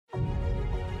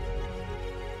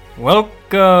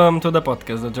Welcome to the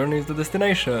podcast, The Journey is the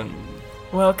Destination.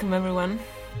 Welcome everyone.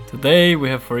 Today we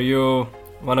have for you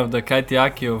one of the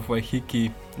kaitiaki of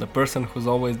Waiheke, the person who's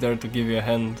always there to give you a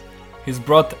hand. He's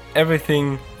brought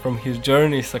everything from his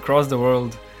journeys across the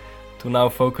world to now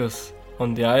focus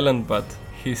on the island, but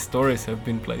his stories have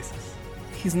been places.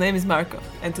 His name is Mako,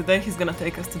 and today he's gonna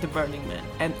take us to the Burning Man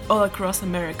and all across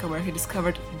America, where he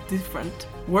discovered different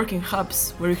working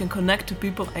hubs where you can connect to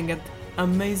people and get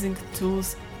amazing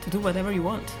tools to do whatever you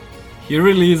want. He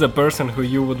really is a person who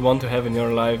you would want to have in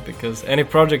your life, because any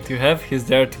project you have, he's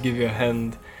there to give you a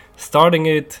hand. Starting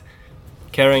it,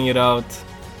 carrying it out,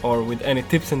 or with any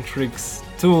tips and tricks,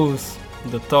 tools,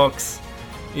 the talks,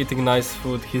 eating nice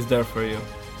food, he's there for you.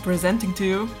 Presenting to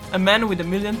you a man with a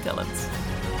million talents.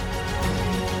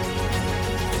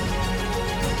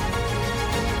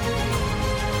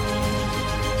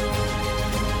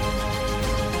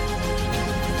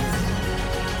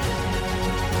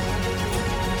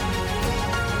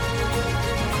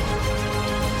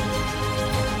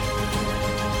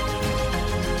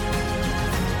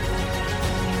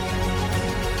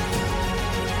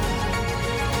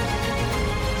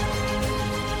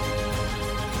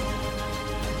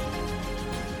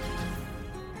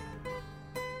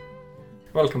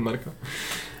 Welcome, Marco.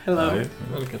 Hello. Hi.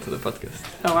 Welcome to the podcast.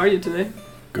 How are you today?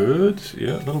 Good,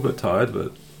 yeah, a little bit tired,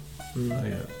 but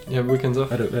yeah, Yeah, weekends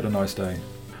off. had a nice day.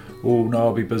 Oh no,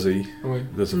 I'll be busy. Oui.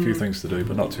 There's a few things to do,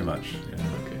 but not too much. Yeah.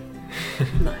 Okay.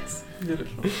 Nice.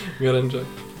 Beautiful. You gotta enjoy.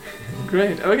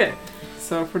 Great. Okay.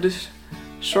 So for this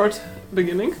short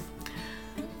beginning,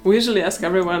 we usually ask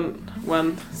everyone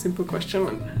one simple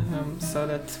question so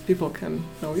that people can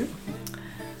know you.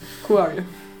 Who are you?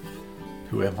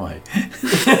 Who am I?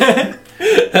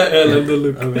 I love the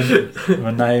look. I mean,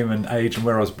 my name and age and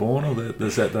where I was born, or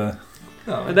is that the?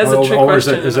 No, That's a trick or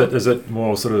question. is it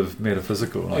more sort of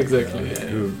metaphysical? Like, Exactly, yeah.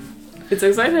 Who, It's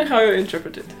exactly how you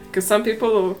interpret it. Because some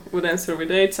people would answer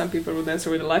with age, some people would answer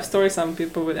with a life story, some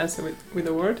people would answer with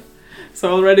a word.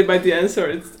 So already by the answer,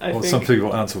 I think... some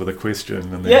people answer with a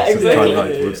question, and then Yeah, sort of exactly. kind of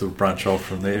Yeah, yeah. sort of branch off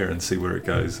from there and see where it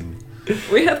goes. And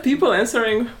We had people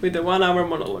answering with a 1 hour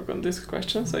monologue on this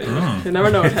question, so Mm. you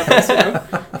never know what happens, you know.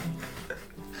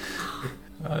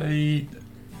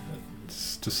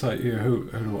 To say, who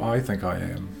do I think I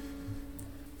am?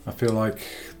 I feel like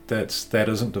that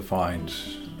isn't defined,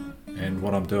 and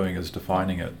what I'm doing is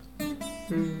defining it.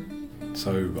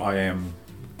 So I am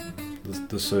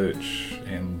the search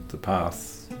and the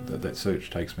path that search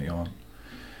takes me on,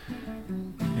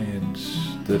 and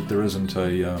that there isn't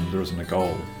a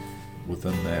goal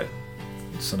within that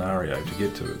scenario to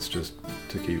get to. It's just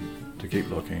to keep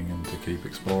looking and to keep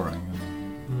exploring,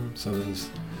 and so there's.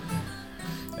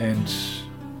 And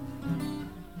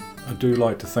I do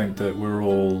like to think that we're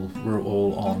all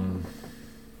on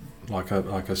like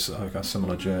a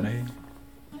similar journey.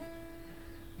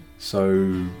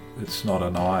 So it's not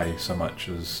an I so much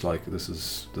as like this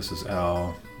is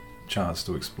our chance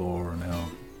to explore and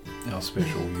our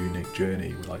special unique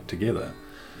journey like together.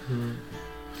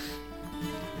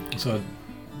 So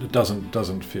it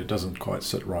doesn't quite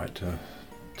sit right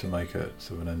to make it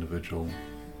sort of an individual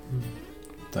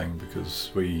thing,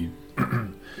 because we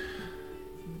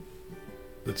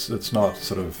it's not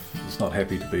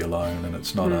happy to be alone, and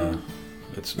it's not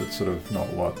it's sort of not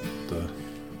what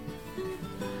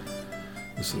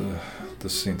the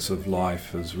sense of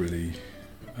life is really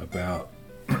about,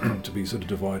 to be sort of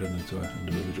divided into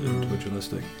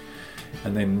individualistic,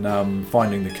 and then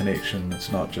finding the connection. It's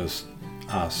not just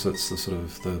us, it's the sort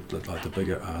of the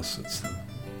bigger us. It's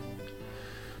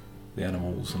the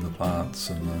animals and the plants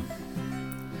and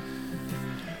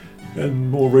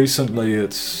more recently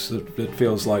it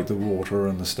feels like the water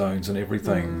and the stones and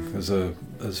everything is a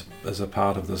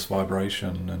part of this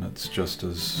vibration, and it's just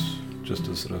as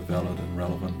sort of valid and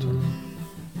relevant.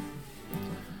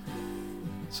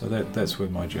 So that's where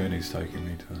my journey's taking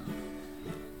me to.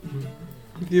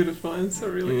 Beautiful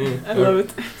answer, really. Yeah. I love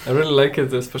it. I really like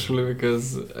it, especially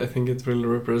because I think it really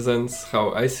represents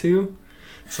how I see you.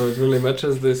 So it really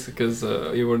matches this, because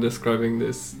you were describing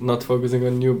this, not focusing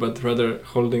on you, but rather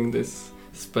holding this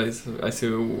space. I see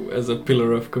you as a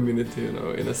pillar of community, you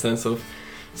know, in a sense of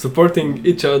supporting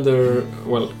each other,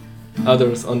 well,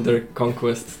 others on their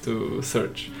conquest to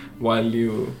search, while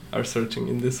you are searching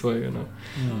in this way, you know.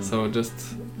 So just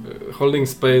holding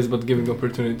space, but giving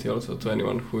opportunity also to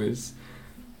anyone who is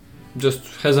just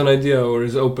has an idea or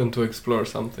is open to explore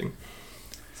something.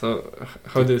 So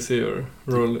how do you see your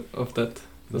role of that?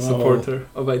 The supporter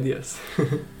of ideas.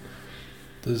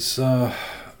 There's, I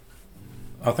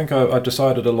think I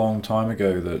decided a long time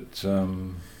ago that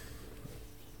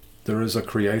there is a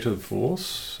creative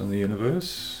force in the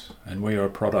universe, and we are a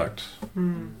product.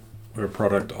 We're a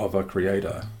product of a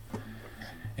creator,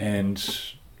 and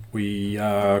we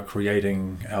are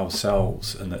creating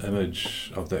ourselves in the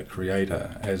image of that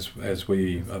creator as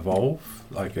we evolve,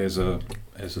 like as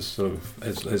sort of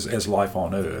as life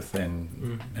on Earth,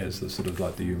 and as the sort of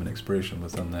like the human expression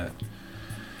within that.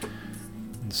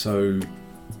 And so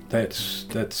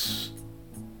that's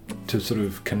to sort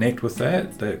of connect with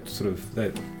that sort of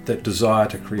that desire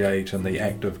to create, and the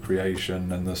act of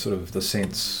creation, and the sort of the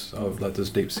sense of like this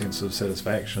deep sense of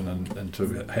satisfaction, and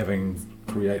to having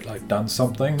done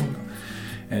something,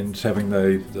 and having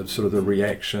the sort of the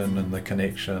reaction and the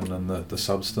connection and the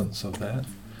substance of that.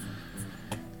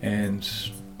 And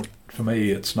for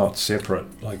me, it's not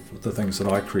separate, like the things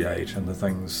that I create and the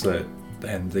things that,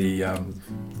 and the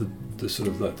sort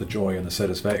of like the joy and the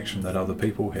satisfaction that other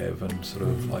people have, and sort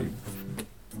of like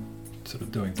sort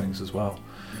of doing things as well.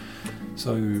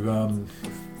 So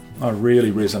I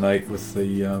really resonate with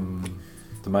the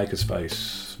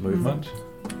makerspace movement,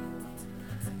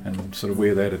 and sort of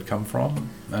where that had come from.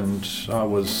 And I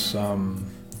was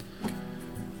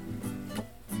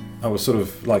sort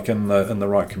of like in the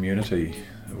right community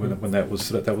when that was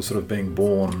sort of being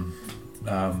born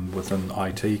within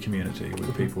IT community,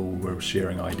 where people were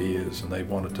sharing ideas, and they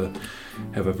wanted to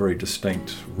have a very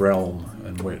distinct realm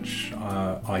in which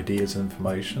ideas and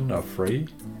information are free,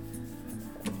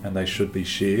 and they should be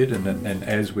shared. And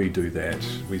as we do that,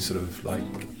 we sort of like,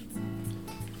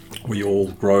 we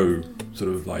all grow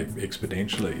sort of like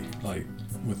exponentially, like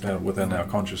within our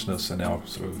consciousness and our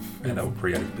sort of and our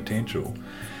creative potential,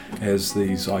 as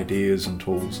these ideas and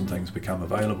tools and things become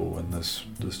available in this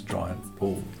giant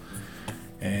pool.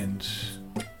 And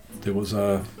there was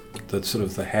the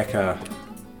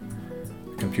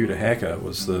computer hacker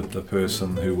was the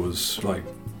person who was like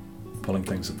pulling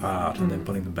things apart and then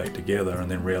putting them back together, and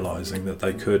then realizing that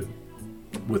they could,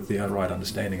 with the right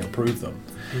understanding, improve them.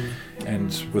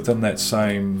 And within that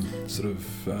same sort of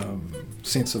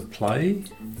sense of play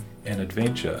and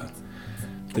adventure,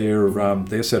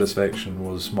 their satisfaction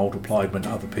was multiplied when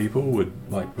other people would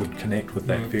connect with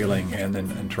that feeling, and then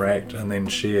interact, and then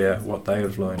share what they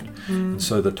have learned. And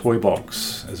so the toy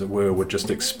box, as it were, would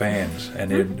just expand. And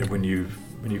then when you've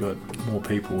got more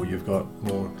people, you've got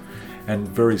more, and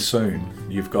very soon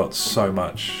you've got so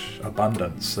much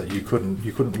abundance that you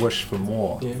couldn't wish for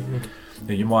more.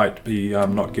 You might be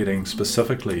not getting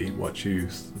specifically what you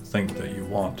think that you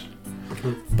want,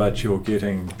 but you're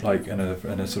getting, like in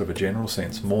a sort of a general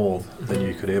sense, more than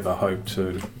you could ever hope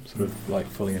to sort of like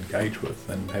fully engage with,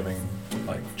 and having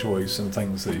like joys and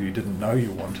things that you didn't know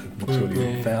you wanted until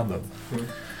you found them.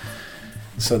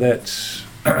 So that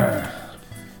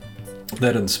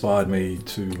inspired me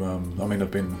to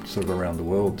I've been sort of around the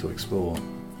world to explore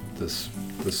this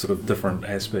sort of different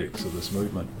aspects of this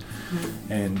movement.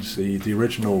 And the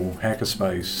original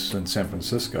hackerspace in San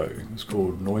Francisco was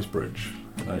called Noisebridge.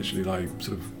 I actually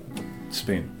sort of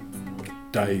spent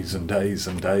days and days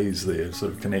and days there,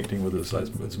 sort of connecting with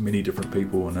as many different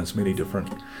people and as many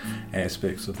different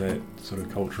aspects of that sort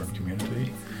of culture and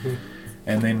community.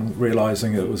 And then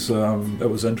realizing it was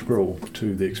integral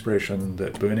to the expression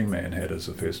that Burning Man had as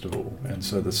a festival, and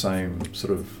so the same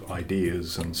sort of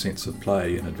ideas and sense of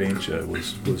play and adventure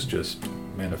was just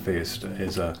manifest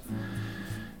as a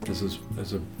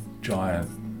giant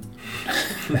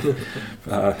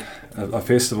a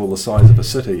festival the size of a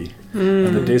city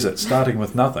in the desert, starting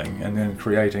with nothing and then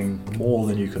creating more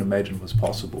than you could imagine was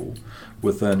possible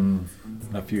within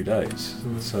a few days.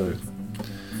 So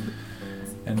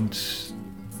and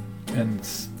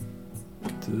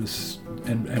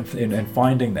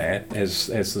finding that as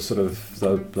the sort of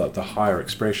the higher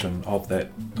expression of that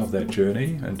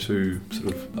journey into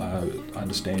sort of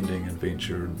understanding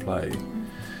adventure and play,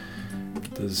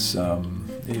 there's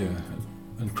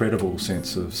incredible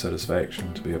sense of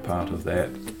satisfaction to be a part of that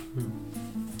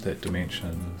dimension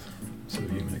of sort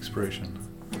of human expression.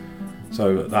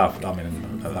 So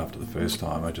after the first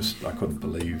time, I couldn't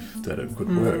believe that it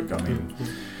could work.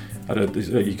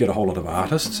 You get a whole lot of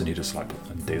artists, and you just put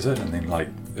them in desert, and then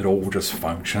it all just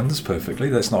functions perfectly.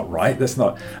 That's not right. That's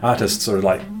not, artists are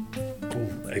all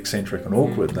eccentric and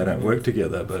awkward. They don't work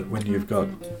together. But when you've got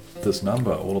this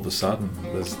number, all of a sudden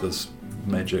there's this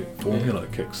magic formula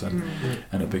kicks in,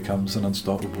 and it becomes an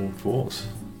unstoppable force.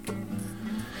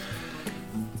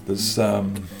 There's so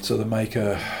the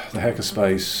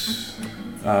hackerspace,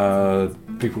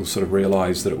 people sort of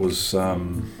realised that it was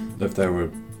if they were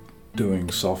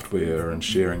doing software and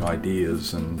sharing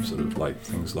ideas and sort of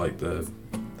things like the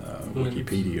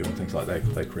Wikipedia and things like that,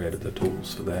 they created the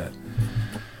tools for that.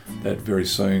 that very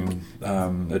soon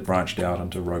it branched out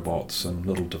into robots and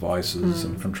little devices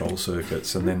and control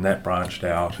circuits, and then that branched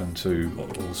out into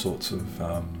all sorts of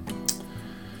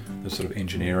the sort of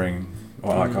engineering.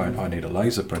 Well, like I need a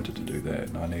laser printer to do that,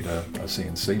 and I need a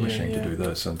CNC machine to do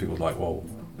this, and people are like, well,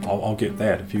 I'll get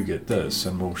that if you get this,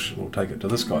 and we'll take it to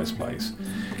this guy's place,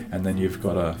 and then you've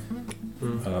got a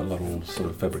little sort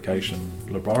of fabrication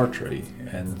laboratory,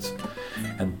 and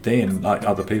then like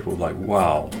other people like,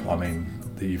 wow, I mean,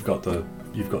 you've got the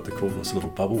coolest little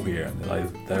bubble here, and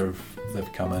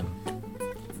they've come in.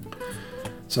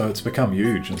 So it's become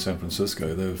huge in San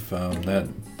Francisco. They've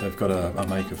got a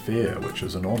Maker Fair, which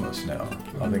is enormous now.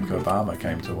 I think Obama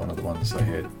came to one of the ones they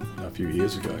had a few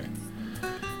years ago.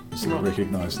 So they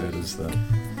recognise that as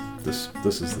this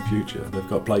is the future. They've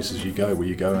got places you go where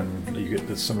you go and you get,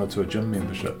 it's similar to a gym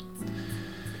membership.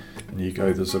 And you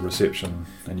go, there's a reception,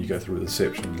 and you go through the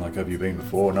reception, like, have you been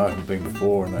before? No, I haven't been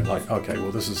before. And they're like, okay,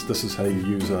 well, this is how you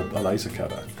use a laser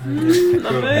cutter.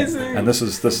 Amazing. And this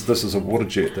is a water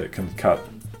jet that can cut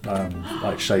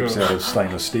like shapes out of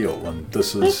stainless steel, and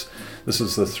this is the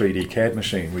 3D CAD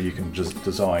machine where you can just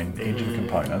design engine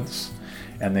components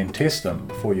and then test them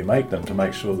before you make them to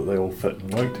make sure that they all fit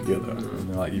and work together.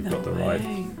 And like you've got the right.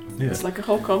 Yeah. It's like a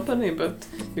whole company, but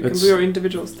you can do your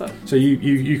individual stuff. So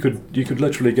you could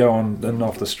literally go on and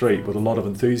off the street with a lot of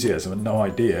enthusiasm and no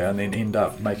idea, and then end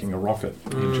up making a rocket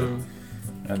engine,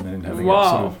 and then having it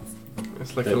sort of.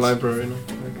 It's like a library,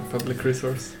 like a public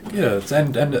resource. Yeah,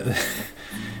 and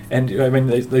I mean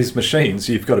these machines,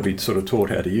 you've got to be sort of taught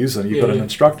how to use them. You've got an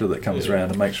instructor that comes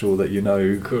around and makes sure that you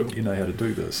know how to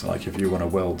do this. Like if you want to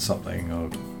weld something,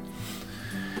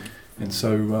 and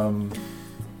so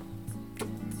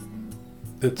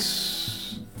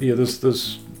it's it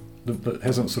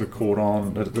hasn't sort of caught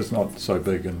on. It's not so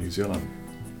big in New Zealand,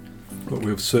 but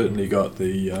we've certainly got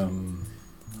the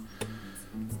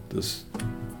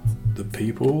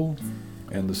people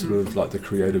and the sort of like the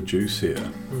creative juice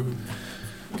here.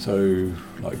 So,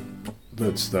 like,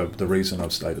 that's the reason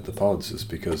I've stayed at the pods, is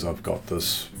because I've got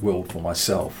this world for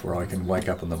myself where I can wake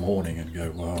up in the morning and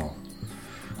go, wow,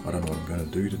 I don't know what I'm going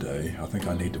to do today. I think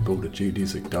I need to build a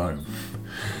geodesic dome.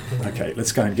 Okay,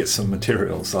 let's go and get some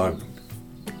materials. So I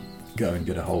go and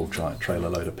get a whole giant trailer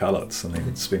load of pallets and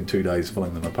then spend 2 days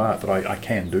pulling them apart. But I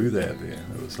can do that there.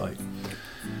 It was like,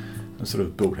 I sort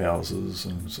of built houses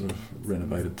and sort of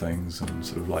renovated things and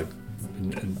sort of like,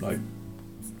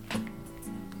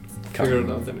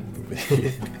 Figured out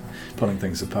anything. Pulling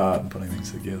things apart and putting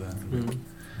things together,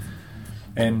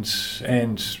 and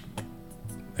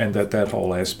that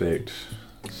whole aspect,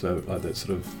 so like that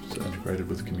sort of integrated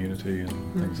with the community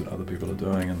and things that other people are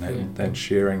doing, and that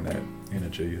sharing that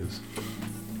energy is.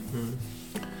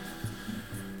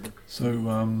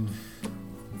 So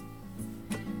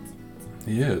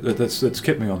that's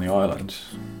kept me on the island,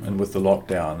 and with the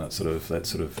lockdown, that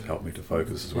sort of helped me to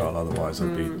focus as well. Otherwise,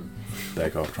 I'd be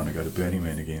back off trying to go to Burning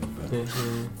Man again. But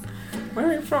where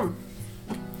are you from?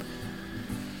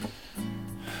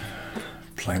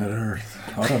 Planet Earth.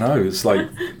 I don't know. It's like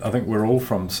I think we're all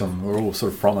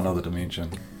sort of from another dimension,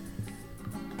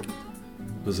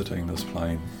 visiting this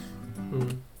plane.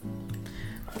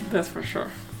 That's for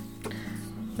sure.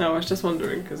 No, I was just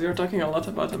wondering, because you're talking a lot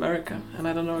about America, and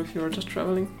I don't know if you were just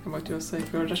traveling, about USA,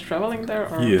 if you were just traveling there,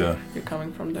 or you're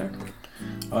coming from there.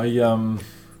 I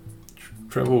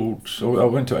travelled, I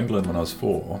went to England when I was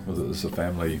 4, it was a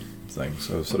family thing,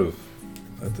 so sort of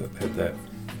had that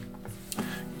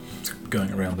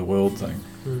going around the world thing.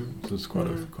 So it was quite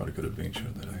a good adventure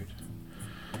at that age.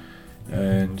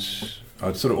 And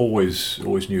I sort of always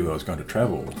knew I was going to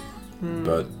travel,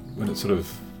 but when it sort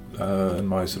of in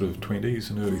my sort of 20s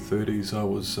and early 30s,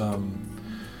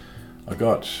 I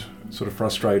got sort of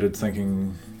frustrated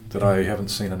thinking that I haven't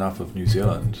seen enough of New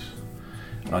Zealand,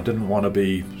 and I didn't want to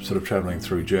be sort of travelling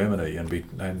through Germany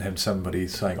and have somebody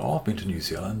saying, "Oh, I've been to New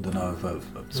Zealand and I've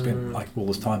spent like all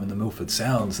this time in the Milford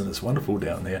Sounds and it's wonderful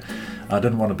down there." I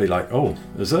didn't want to be like, "Oh,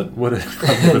 is it?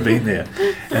 I've never been there."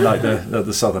 And like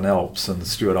the Southern Alps and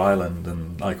Stewart Island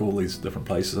and like all these different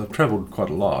places, I've travelled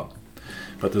quite a lot.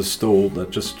 But there's still, that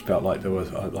just felt like there were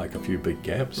like a few big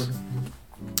gaps.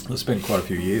 I spent quite a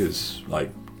few years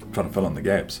like trying to fill in the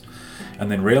gaps,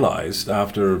 and then realised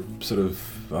after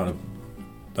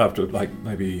like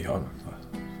maybe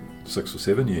 6 or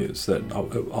 7 years that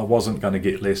I wasn't going to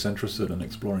get less interested in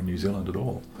exploring New Zealand at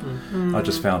all. I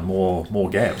just found more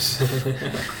gaps.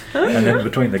 And then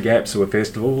between the gaps there were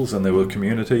festivals and there were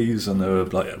communities and there were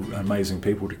like amazing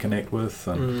people to connect with,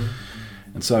 and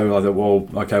so I thought, well,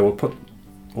 okay, we'll put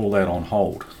all that on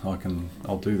hold.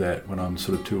 I'll do that when I'm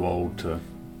sort of too old to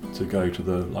go to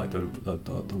the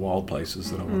wild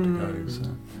places that I want to go. So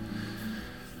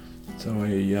So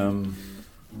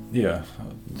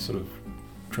sort of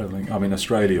travelling. I mean,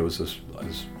 Australia is a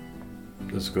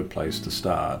good place to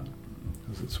start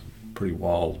because it's pretty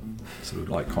wild, sort of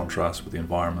like contrast with the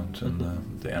environment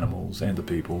and the animals and the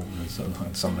people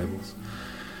on some levels.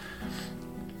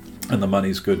 And the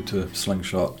money's good to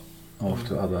slingshot off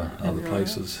to other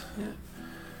places. Yeah.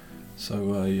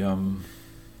 So and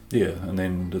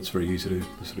then it's very easy to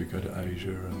sort of go to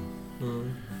Asia.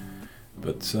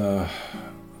 But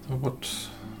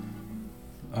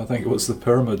I think it was the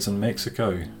pyramids in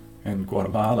Mexico and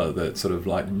Guatemala that sort of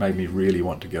like made me really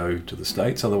want to go to the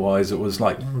States. Otherwise, it was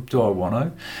like, do I want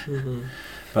to? Mm-hmm.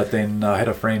 But then I had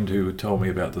a friend who told me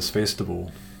about this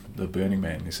festival, the Burning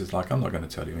Man. He says, like, I'm not going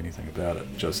to tell you anything about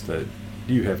it, just that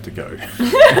you have to go.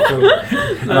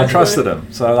 And I trusted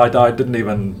him, so I didn't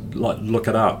even like look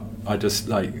it up. I just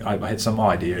like I had some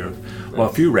idea of a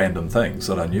few random things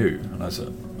that I knew, and I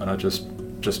just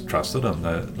trusted him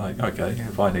that like, okay,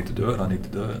 if I need to do it, I need to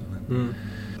do it.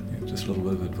 Just a little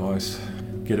bit of advice: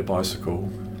 get a bicycle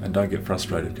and don't get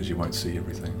frustrated because you won't see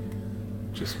everything.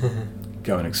 Just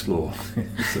go and explore.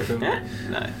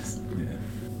 Nice. Yeah.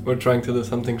 We're trying to do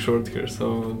something short here,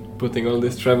 so putting all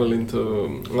this travel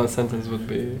into one sentence would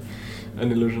be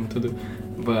an illusion to do.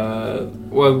 But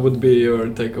what would be your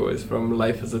takeaways from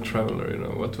life as a traveler? You know,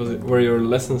 what was it? Were your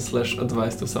lessons /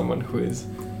 advice to someone who is,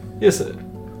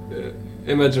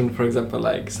 imagine for example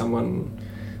like someone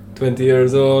 20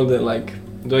 years old and like,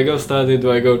 do I go study?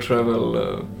 Do I go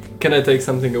travel? Can I take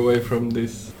something away from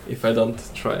this if I don't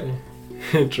try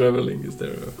traveling? Is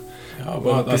there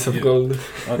a piece of gold?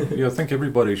 I think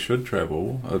everybody should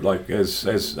travel, like as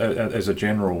a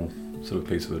general sort of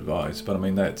piece of advice. But I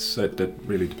mean that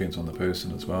really depends on the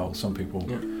person as well. Some people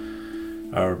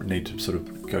need to sort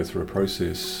of go through a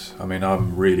process. I mean,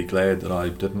 I'm really glad that I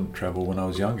didn't travel when I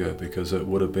was younger, because it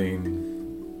would have been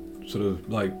sort of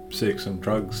like sex and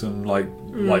drugs and like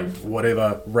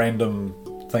whatever random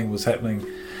thing was happening.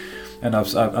 And I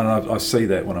see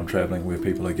that when I'm traveling, where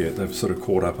people they've sort of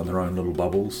caught up in their own little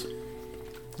bubbles.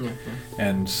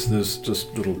 And there's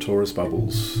just little tourist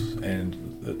bubbles, and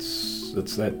it's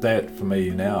that for me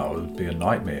now would be a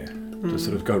nightmare to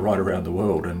sort of go right around the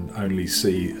world and only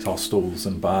see hostels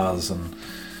and bars and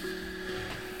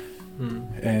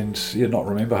not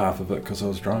remember half of it because I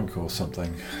was drunk or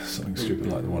something stupid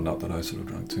like that. Well, not that I sort of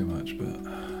drank too much,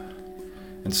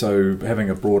 and so having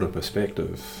a broader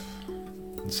perspective.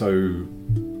 So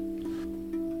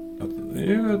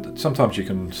sometimes you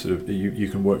can sort of you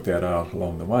can work that out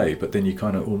along the way, but then you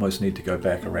kind of almost need to go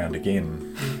back around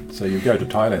again. So you go to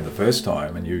Thailand the first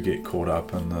time and you get caught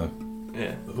up in all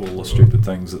the stupid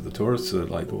things that the tourists are,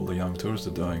 like all the young tourists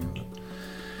are doing,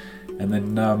 and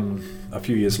then a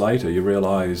few years later you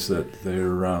realise that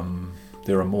there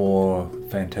are more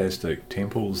fantastic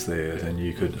temples there than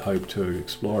you could hope to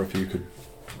explore if you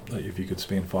could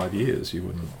spend 5 years. You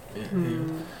wouldn't.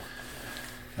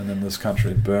 And then this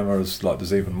country in Burma is like,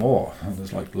 there's even more. And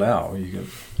there's like Laos, you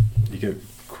get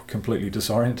completely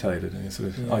disorientated, and you're sort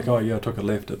of like, oh yeah, I took a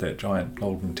left at that giant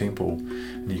golden temple,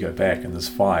 and you go back and there's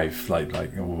 5, like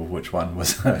which one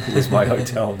was my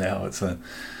hotel now? It's and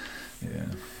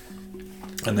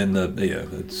then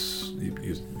it's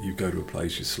you go to a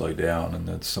place, you slow down, and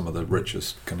it's some of the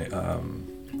richest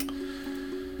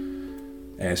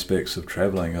aspects of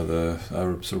travelling are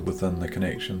sort of within the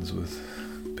connections with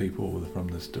people from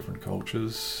these different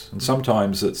cultures. And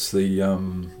sometimes it's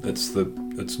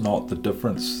not the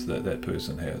difference that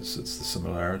person has, it's the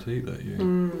similarity that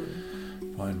you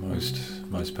find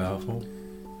most powerful,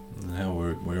 and how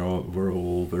we're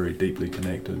all very deeply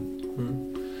connected.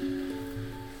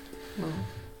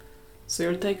 So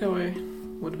your takeaway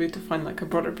would be to find like a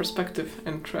broader perspective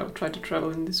and try to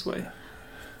travel in this way.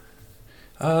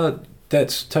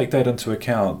 Take that into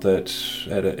account, that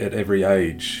at every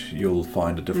age you'll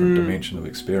find a different dimension of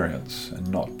experience, and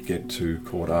not get too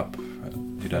caught up.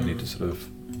 You don't need to sort of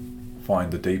find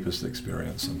the deepest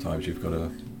experience. Sometimes you've got to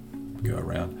go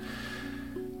around.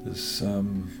 I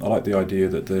like the idea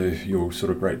that your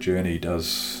sort of great journey it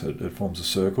forms a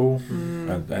circle,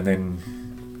 and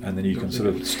then you can sort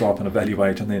of stop and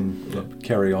evaluate and then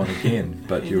carry on again.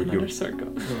 But you're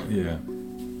circle. Yeah.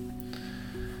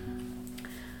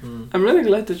 I'm really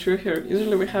glad that you're here.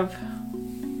 Usually we have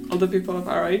older people of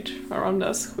our age around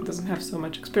us who doesn't have so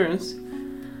much experience,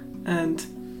 and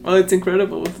well, it's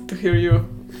incredible to hear you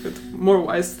with more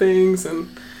wise things and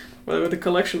with a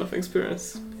collection of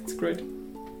experience. It's great,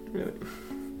 really.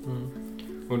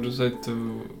 Would you say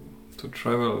to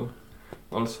travel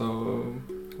also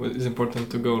it's important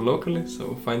to go locally,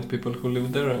 so find people who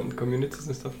live there and communities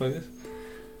and stuff like this?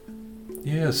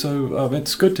 Yeah, so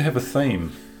it's good to have a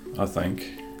theme, I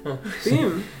think.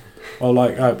 Theme. Well,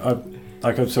 like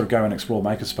I could sort of go and explore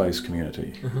makerspace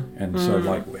community, and so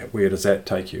like where does that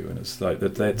take you? And it's like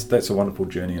that's a wonderful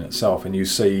journey in itself, and you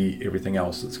see everything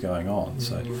else that's going on.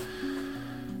 So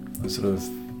I sort of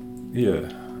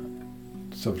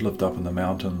lived up in the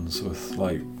mountains with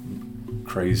like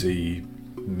crazy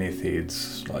meth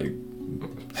heads, like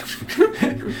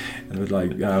and with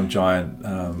like giant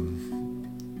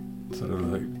sort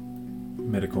of like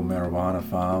medical marijuana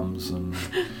farms, and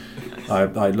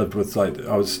I lived with I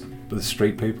was with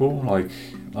street people, like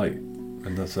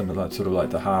in the sort of like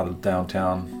the heart of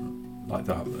downtown, like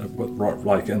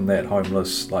in that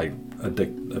homeless like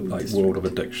world of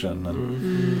addiction,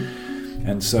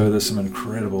 and so there's some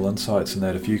incredible insights in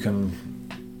that if you can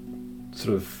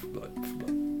sort of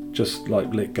just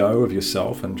like let go of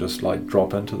yourself and just like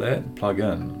drop into that and plug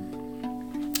in.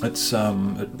 It's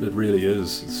it really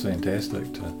is. It's fantastic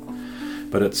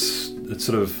but it's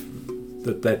sort of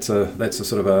that's a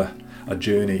sort of a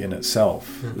journey in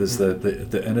itself. There's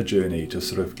the inner journey to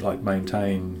sort of like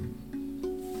maintain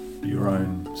your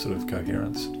own sort of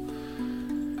coherence.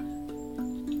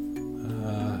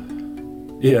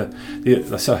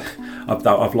 So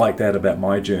I've liked that about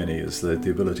my journey, is the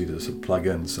ability to sort of plug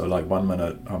in. So like one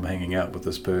minute I'm hanging out with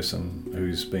this person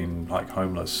who's been like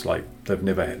homeless, like they've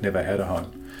never had a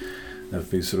home.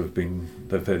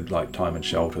 They've had like time in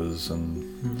shelters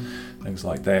and things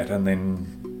like that, and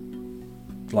then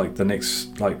like the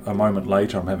next, like a moment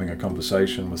later I'm having a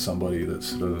conversation with somebody that's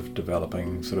sort of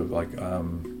developing sort of like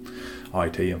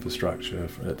IT infrastructure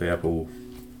at the Apple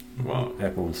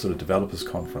sort of developers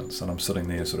conference, and I'm sitting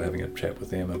there sort of having a chat with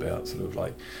them about sort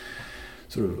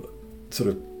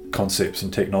of concepts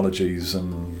and technologies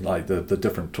and like the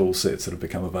different tool sets that have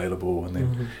become available, and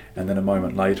then a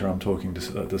moment later I'm talking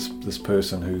to this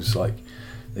person who's like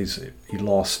he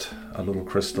lost a little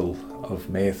crystal of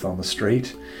meth on the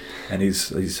street, and he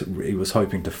was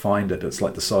hoping to find it. It's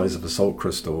like the size of a salt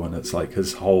crystal, and it's like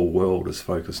his whole world is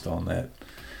focused on that.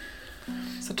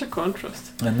 Such a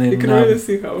contrast. And then you can really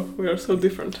see how we are so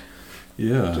different.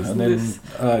 Yeah, and then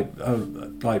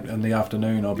like in the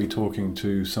afternoon I'll be talking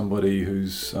to somebody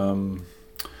who's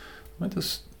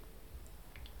this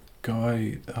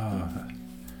guy.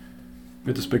 We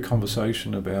had this big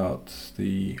conversation about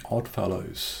the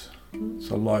Oddfellows.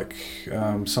 So like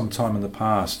sometime in the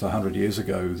past, 100 years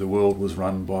ago, the world was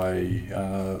run by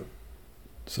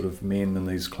sort of men in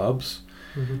these clubs,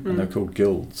 and they're called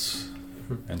guilds.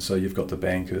 And so you've got the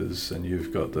bankers, and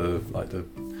you've got the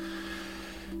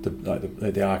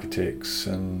architects,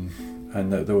 and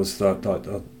there was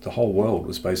the whole world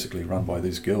was basically run by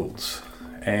these guilds,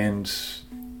 and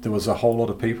there was a whole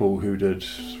lot of people who did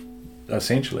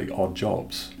essentially odd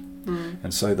jobs,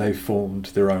 and so they formed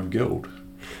their own guild,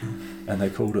 and they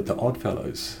called it the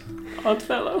Oddfellows.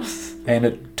 Oddfellows. And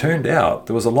it turned out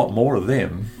there was a lot more of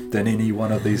them than any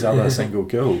one of these other single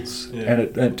guilds,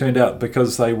 and it turned out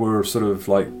because they were sort of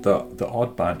like the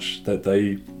odd bunch, that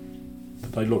they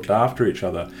looked after each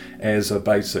other as a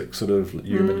basic sort of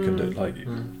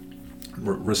human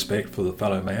respect for the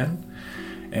fellow man,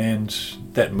 and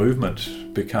that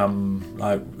movement become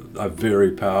like a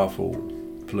very powerful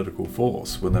political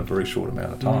force within a very short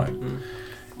amount of time.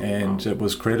 And it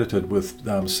was credited with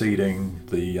seeding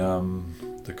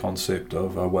the concept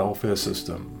of a welfare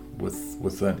system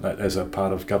within as a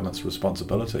part of government's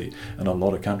responsibility in a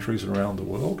lot of countries around the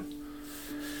world.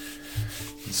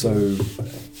 So,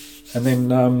 and then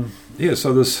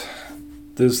so there's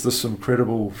this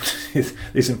incredible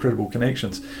these incredible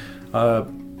connections.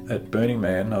 At Burning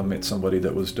Man, I met somebody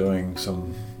that was doing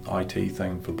some IT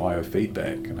thing for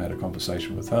biofeedback, and had a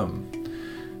conversation with him.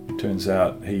 It turns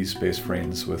out he's best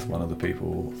friends with one of the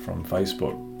people from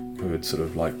Facebook who had sort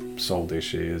of like sold their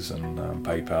shares in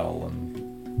PayPal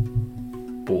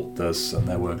and bought this, and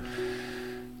they were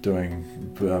doing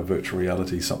virtual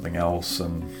reality something else,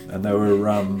 and they were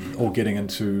all getting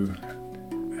into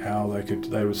how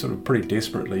they were sort of pretty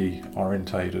desperately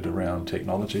orientated around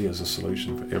technology as a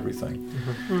solution for everything.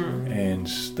 And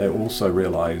they also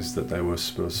realized that they were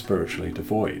spiritually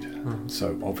devoid,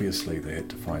 so obviously they had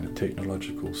to find a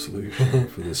technological solution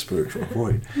for the spiritual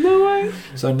void. No way.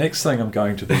 So next thing I'm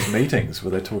going to these meetings where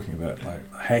they're talking about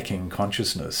like hacking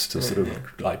consciousness to sort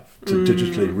of like to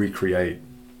digitally recreate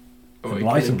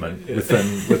enlightenment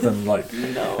within like,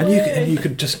 no and you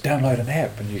could just download an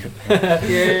app and you could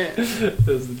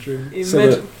that's the truth.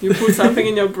 Imagine you put something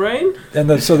in your brain,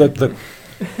 and so that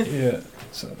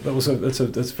was it's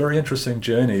a very interesting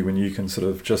journey when you can sort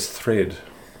of just thread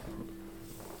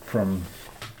from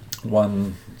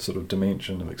one sort of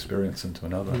dimension of experience into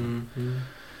another.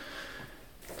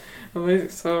 Amazing.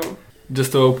 So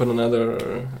just to open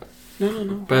another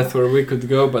No. path where we could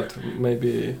go, but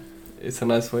maybe it's a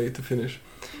nice way to finish.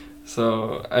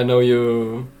 So I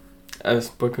know I've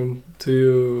spoken to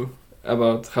you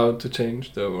about how to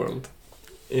change the world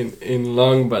in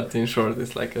long, but in short,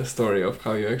 it's like a story of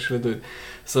how you actually do it.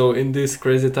 So in these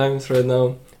crazy times right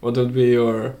now, what would be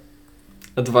your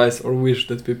advice or wish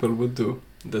that people would do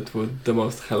that would the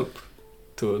most help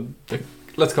to the,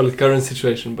 let's call it current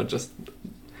situation, but just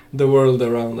the world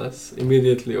around us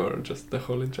immediately, or just the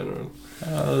whole in general?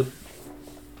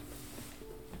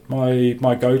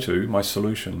 My go-to, my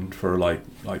solution for like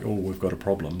oh, we've got a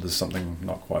problem, there's something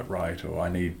not quite right, or I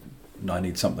need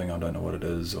something, I don't know what it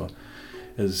is, or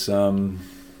is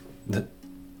that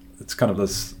it's kind of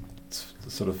this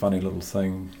sort of funny little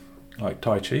thing, like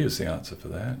Tai Chi is the answer for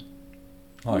that.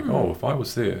 Like, oh, if I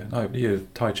was there, no, yeah,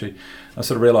 Tai Chi. I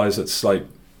sort of realise it's like,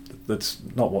 that's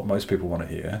not what most people want to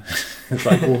hear. It's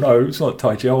like, well, no, it's not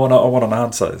Tai Chi. I want an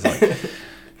answer. It's like,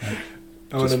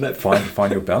 just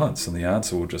find your balance, and the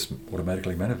answer will just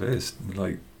automatically manifest.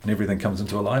 Like, and everything comes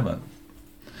into alignment.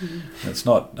 Mm-hmm. It's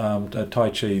not Tai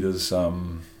Chi. There's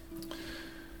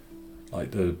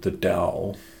like the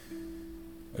Tao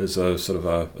is a sort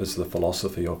of is the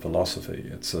philosophy of philosophy.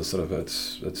 It's a sort of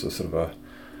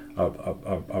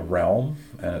a realm,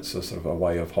 and it's a sort of a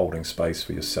way of holding space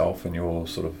for yourself and your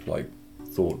sort of like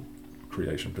thought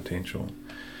creation potential.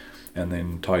 And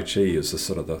then Tai Chi is the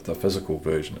sort of the physical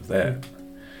version of that.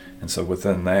 And so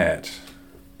within that,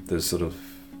 there's sort of,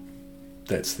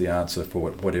 that's the answer for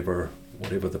whatever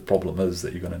the problem is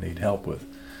that you're going to need help with.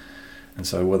 And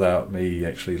so without me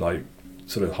actually like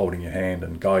sort of holding your hand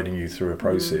and guiding you through a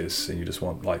process, and you just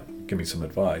want like, give me some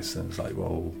advice, and it's like,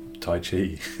 well, Tai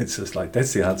Chi, it's just like,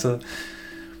 that's the answer.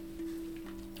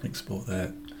 Explore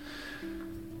that.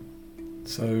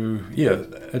 So yeah,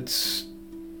 it's,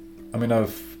 I mean,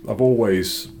 I've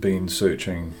always been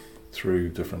searching through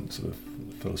different sort of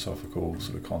philosophical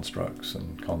sort of constructs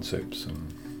and concepts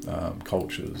and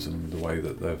cultures and the way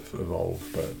that they've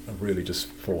evolved, but I've really just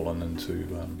fallen into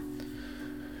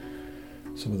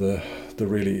some of the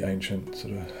really ancient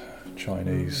sort of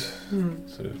Chinese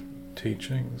sort of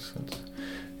teachings.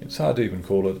 It's hard to even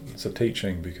call it, it's a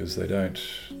teaching, because they don't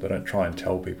try and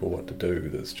tell people what to do.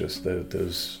 There's just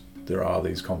there are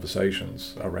these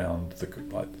conversations around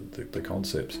the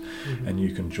concepts, and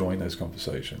you can join those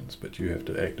conversations, but you have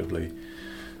to actively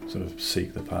sort of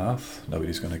seek the path.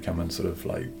 Nobody's going to come and sort of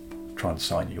like try and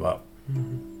sign you up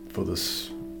for this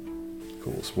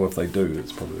course. Well, if they do,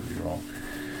 it's probably wrong.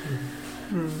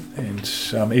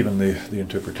 And even the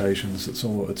interpretations, it's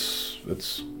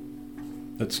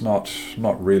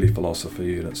not really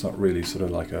philosophy, and it's not really sort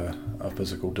of like a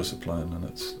physical discipline, and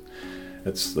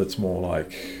it's more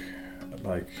like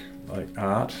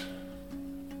art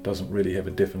doesn't really have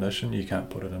a definition. You can't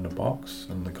put it in a box,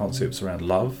 and the concepts around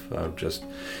love are just,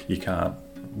 you can't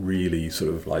really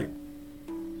sort of like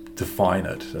define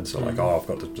it. And so like, oh, I've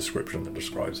got the description that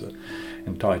describes it.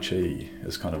 And Tai Chi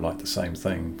is kind of like the same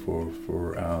thing for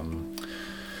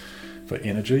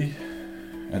energy,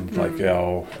 and like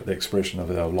the expression of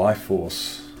our life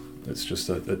force. It's just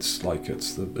that it's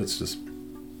this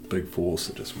big force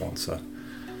that just wants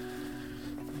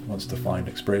to find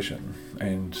expression,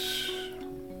 and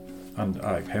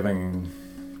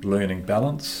learning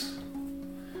balance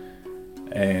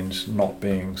and not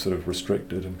being sort of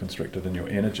restricted and constricted in your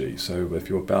energy. So if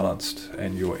you're balanced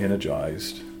and you're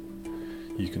energized,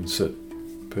 you can sit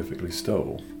perfectly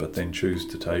still, but then choose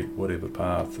to take whatever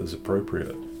path is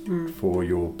appropriate for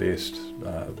your best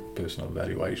personal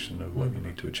evaluation of what you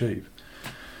need to achieve.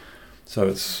 So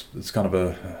it's kind of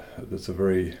a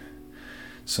very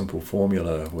simple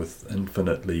formula with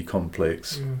infinitely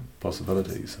complex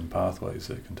possibilities and pathways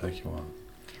that it can take you on.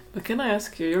 But can I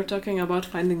ask you, you're talking about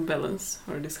finding balance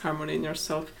or this harmony in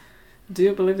yourself. Do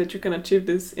you believe that you can achieve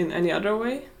this in any other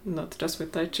way, not just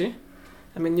with Tai Chi?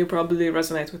 I mean, you probably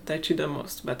resonate with Tai Chi the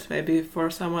most, but maybe for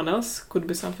someone else could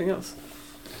be something else.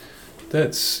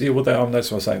 That's what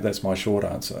I'm saying. That's my short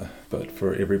answer. But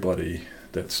for everybody,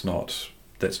 that's not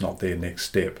their next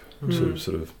step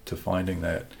to finding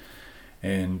that.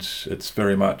 And it's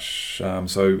very much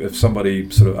so. If somebody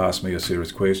sort of asked me a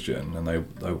serious question and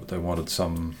they wanted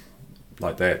some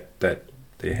like that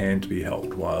their hand to be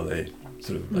held while they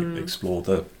sort of like explore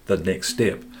the next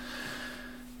step,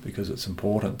 because it's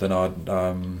important, then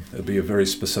it'd be a very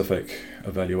specific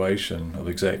evaluation of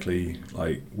exactly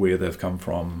like where they've come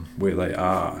from, where they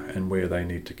are, and where they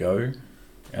need to go.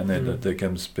 And then it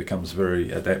becomes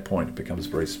very, at that point, it becomes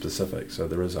very specific. So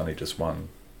there is only just one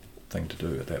thing to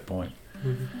do at that point.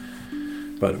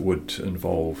 But it would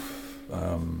involve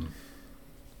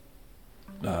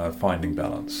finding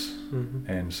balance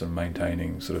Mm-hmm. and sort of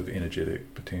maintaining sort of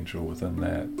energetic potential within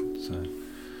that. So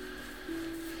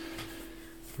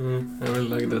I really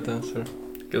like that answer,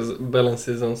 because balance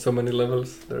is on so many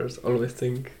levels. There's always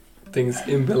things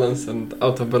in balance and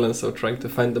out of balance, so trying to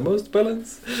find the most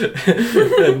balance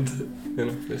and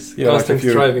this constant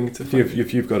striving to find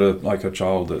if you've got a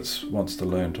child that wants to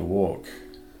learn to walk,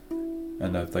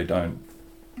 and if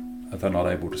they're not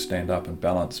able to stand up and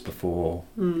balance before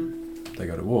they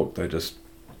go to walk, they're just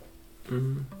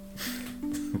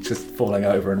just falling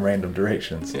over in random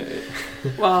directions. Yeah.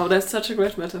 Wow, that's such a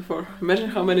great metaphor.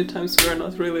 Imagine how many times we are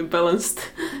not really balanced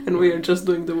and we are just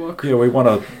doing the walk. Yeah, we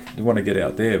want to get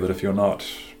out there, but if you're not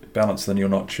balanced, then you're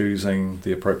not choosing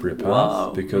the appropriate path.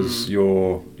 Wow. Because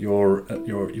your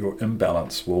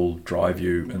imbalance will drive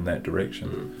you in that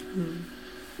direction.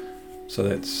 So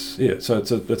that's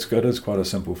it's good. It's quite a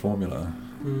simple formula.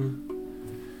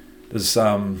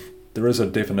 There is a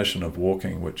definition of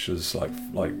walking, which is like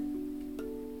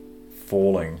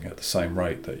falling at the same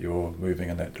rate that you're moving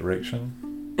in that direction.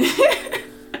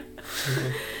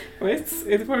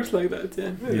 It works like that,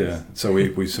 yeah. Yeah. So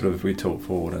we tilt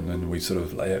forward, and then we sort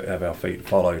of have our feet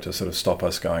follow to sort of stop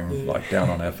us going like down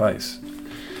on our face.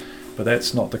 But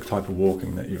that's not the type of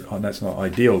walking that's not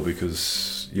ideal,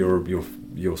 because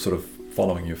you're sort of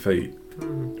following your feet.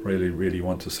 Really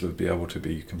want to sort of be able to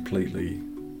be completely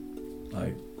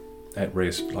like at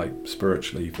rest, like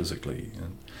spiritually, physically,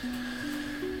 and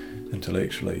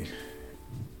intellectually.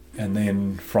 And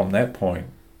then from that point,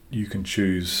 you can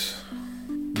choose.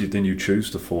 You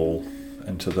choose to fall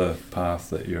into the path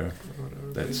that you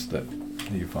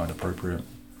find appropriate.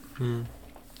 And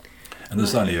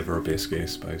there's only ever a best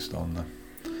guess based on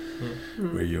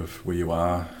where you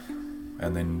are,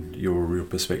 and then your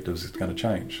perspective is going to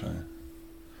change. So.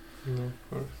 Yeah, of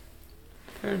course.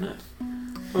 Fair enough.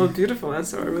 Well, beautiful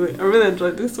answer. I really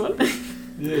enjoyed this one.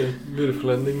 Yeah,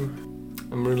 beautiful ending.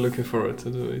 I'm really looking forward to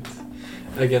do it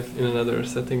again in another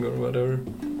setting or whatever.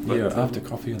 But after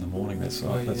coffee in the morning. That's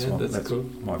cool.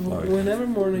 My flow. Whenever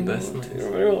morning. That's nice.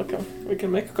 You're very welcome. We can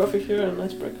make a coffee here and a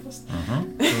nice breakfast.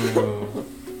 Oh,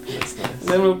 that's nice.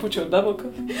 Then we'll put you a double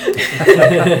coffee.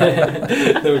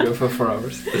 There we go for 4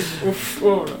 hours.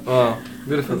 Wow,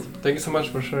 beautiful. Thank you so much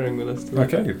for sharing with us today.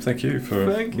 Okay, thank you for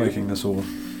making this all.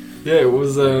 Yeah, it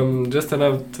was just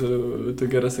enough to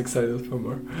get us excited for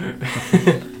more.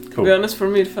 Cool. To be honest, for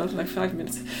me it felt like 5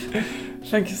 minutes.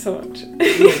 Thank you so much.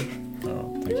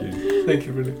 Oh, thank you. Thank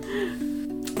you, really.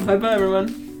 Bye bye, everyone.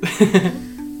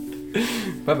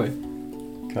 Bye bye.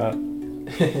 Cut.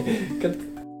 Cut.